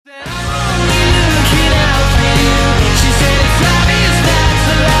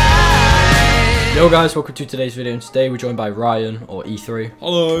Yo guys, welcome to today's video, and today we're joined by Ryan, or Etherie.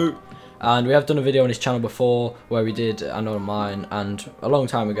 Hello! And we have done a video on his channel before, where we did, and on mine, and a long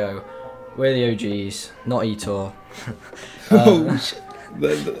time ago. We're the OGs, not Etor.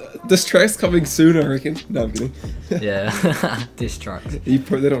 This track's coming soon, I reckon. No, I'm kidding. Yeah, diss track. You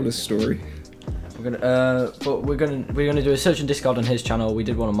put that on a story. We're gonna do a search and discard on his channel. We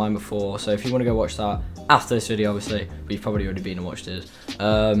did one on mine before, so if you want to go watch that after this video, obviously, but you've probably already been and watched it.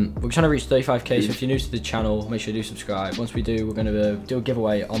 We're trying to reach 35k, so if you're new to the channel, make sure you do subscribe. Once we do, we're gonna do a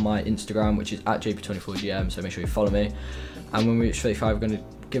giveaway on my Instagram, which is at JP24GM. So make sure you follow me. And when we reach 35, we're gonna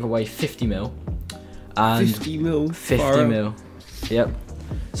give away 50 mil. And 50 mil. 50 mil. Yep.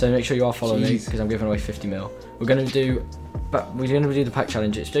 So make sure you are following me because I'm giving away 50 mil. We're gonna do the pack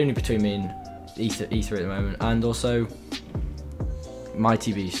challenge. It's only between me and Etherie at the moment, and also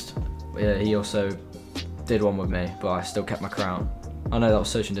Mighty Beast. Yeah, he also did one with me, but I still kept my crown. I know that was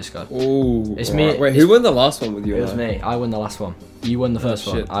search and discard. Oh, it's me. Wait, who won the last one with you? It was me. I won the last one. You won the first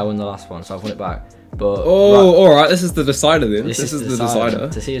one. I won the last one, so I've won it back. But all right. This is the decider then. This is the decider.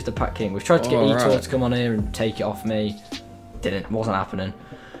 To see as the pack king. We've tried to get Etor to come on here and take it off me. Wasn't happening.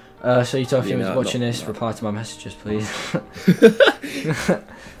 So Etor, if you're watching this, reply to my messages, please.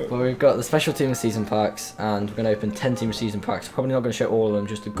 But we've got the special team of season packs, and we're going to open 10 team of season packs. Probably not going to show all of them,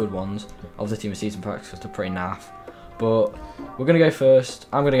 just the good ones of the team of season packs, because they're pretty naff. But we're going to go first.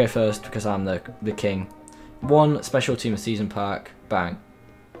 I'm going to go first because I'm the king. One special team of season pack. Bang.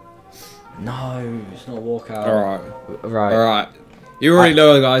 No, it's not a walkout. Alright. You already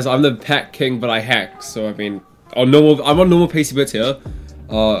know, guys, I'm the pack king, but I hack. So, I mean, I'm on normal PC bits here.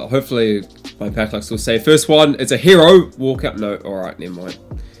 Hopefully my pack luck's still safe. First one, it's a hero. Walkout. No, alright, never mind.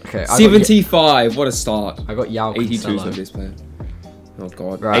 Okay, 75, what a start. I got Yao 82 is my best player. Oh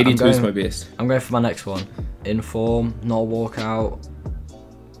god, right, 82 is my best. I'm going for my next one. Inform, not a walkout.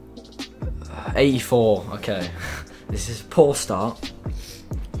 84, okay. This is a poor start.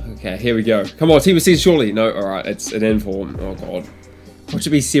 Okay, here we go. Come on, team of season, surely. No, alright, it's an inform. Oh god. What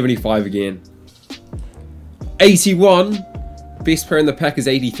should be 75 again? 81. Best player in the pack is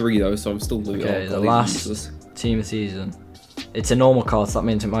 83 though, so I'm still losing. Okay, the last team of season. It's a normal card, so that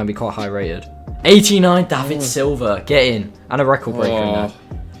means it might be quite high rated. 89, David Silva, get in. And a record breaker in there.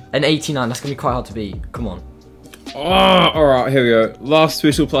 And 89, that's going to be quite hard to beat. Come on. Alright, here we go. Last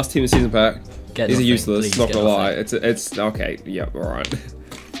special plus team of season pack. These are useless, not gonna lie. It's okay, yep, alright.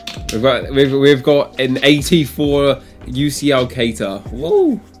 We've got an 84 UCL Cater.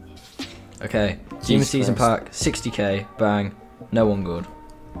 Whoa. Okay, team of season pack, 60k, bang. No one good.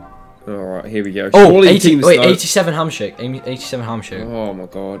 Alright, here we go. Oh, 87 Hamshake. 87 Hamshake. Oh my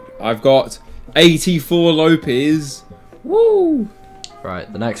god. I've got 84 Lopez. Woo!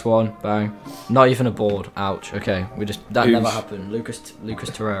 Right, the next one, bang. Not even a board. Ouch. Okay, that never happened. Lucas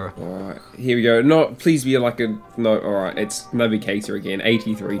Torreira. Alright, here we go. Not please be like a no. Alright, it's maybe Cater again.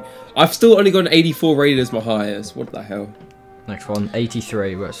 83. I've still only got an 84 rated as my highest. What the hell? Next one,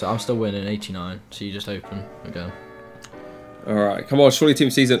 83. So I'm still winning 89. So you just open again. Alright, come on, surely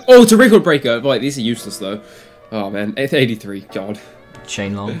team season. Oh, it's a record breaker. Like, these are useless though. Oh man, 83. God.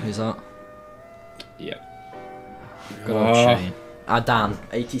 Shane Long, is that? Yeah. Good old Shane. Dan,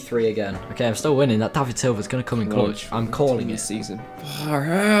 83 again. Okay, I'm still winning. That David Silva's going to come in clutch. I'm calling it. Season.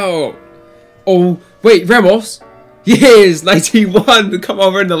 Far out. Oh, wait, Ramos. Yes, 91. Come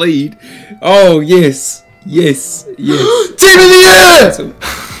on, we're in the lead. Oh, yes. Yes. Yes. Team of the year!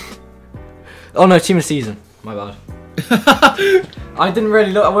 Oh no, team of the season. My bad. I didn't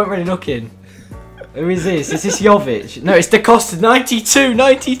really look. I wasn't really looking. Who is this? Is this Jovic? No, it's Da Costa. 92.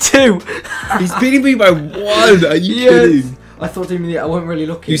 92. He's beating me by 1. Are you kidding? I thought team of the year. I wasn't really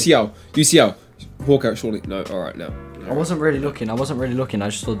looking. UCL. Walkout. Surely. No. All right. No. I wasn't really looking. I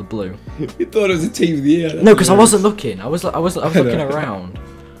just saw the blue. You thought it was a team of the year. No, because I wasn't looking. I was looking around.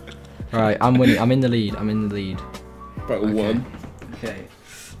 Right, I'm winning. I'm in the lead. By 1. Okay.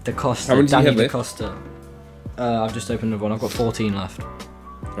 Da Costa. How many do you have Da Costa. I've just opened another one. I've got 14 left.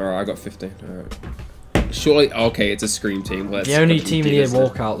 Alright, I got 15. Alright. Surely, okay, it's a scream team. The only team of the year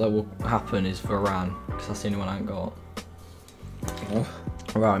walkout that will happen is Varane, because that's the only one I ain't got. Oh.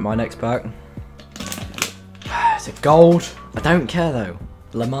 Right, my next pack. It's a gold. I don't care though.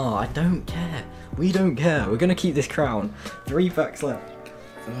 Lamar, I don't care. We don't care. We're gonna keep this crown. 3 packs left.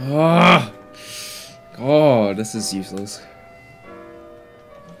 Ah! God, this is useless.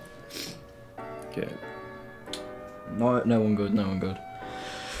 Okay. No one good.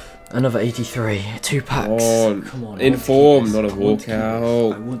 Another 83. 2 packs. Come on. Inform, not a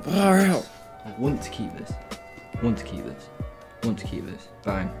walkout. Far out. I want to keep this.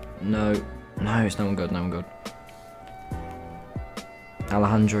 Bang. No, it's no one good.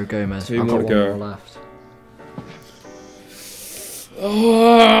 Alejandro Gomez. 2 I've more got to one go. more left.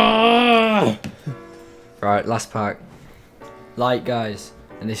 Oh! Right, last pack. Like, guys,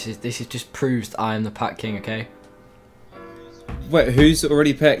 and this is just proves that I am the pack king. Okay. Wait, who's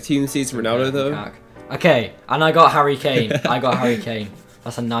already packed Team of the Season? Ronaldo though. Pack. Okay, and I got Harry Kane. I got Harry Kane.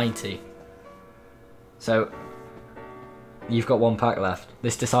 That's a 90. So you've got 1 pack left.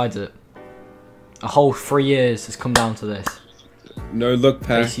 This decides it. A whole 3 years has come down to this. No look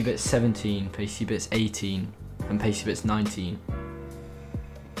pack. Pacey Bits 17, Pacey Bits 18, and Pacey Bits 19.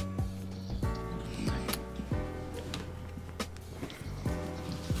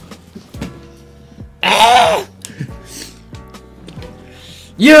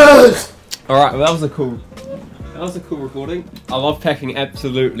 Yes! Alright, well, that was a cool recording. I love packing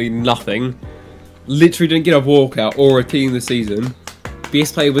absolutely nothing. Literally didn't get a walkout or a team this season.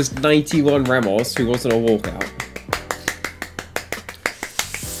 Best player was 91 Ramos, who wasn't a walkout.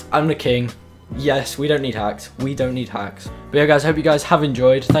 I'm the king. Yes, we don't need hacks. We don't need hacks. But yeah, guys, I hope you guys have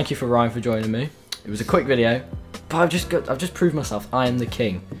enjoyed. Thank you for Ryan for joining me. It was a quick video, but I've just proved myself. I am the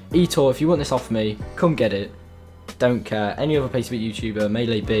king. Etor, if you want this off me, come get it. Don't care. Any other PCB YouTuber,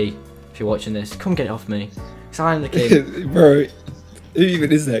 Melee B, if you're watching this, come get it off me. Because I am the king. Bro, who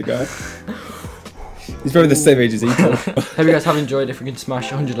even is that guy? He's probably the same age as Etor. Hope you guys have enjoyed. If we can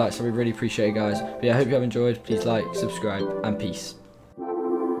smash 100 likes, I would really appreciate it, guys. But yeah, I hope you have enjoyed. Please like, subscribe, and peace.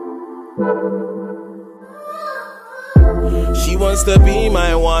 She wants to be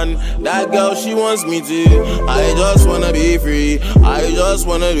my one, that girl she wants me to. I just wanna be free, I just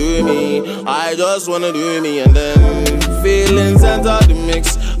wanna do me, I just wanna do me. And then feelings enter the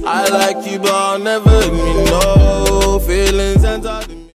mix. I like you but I'll never admit no. Feelings enter the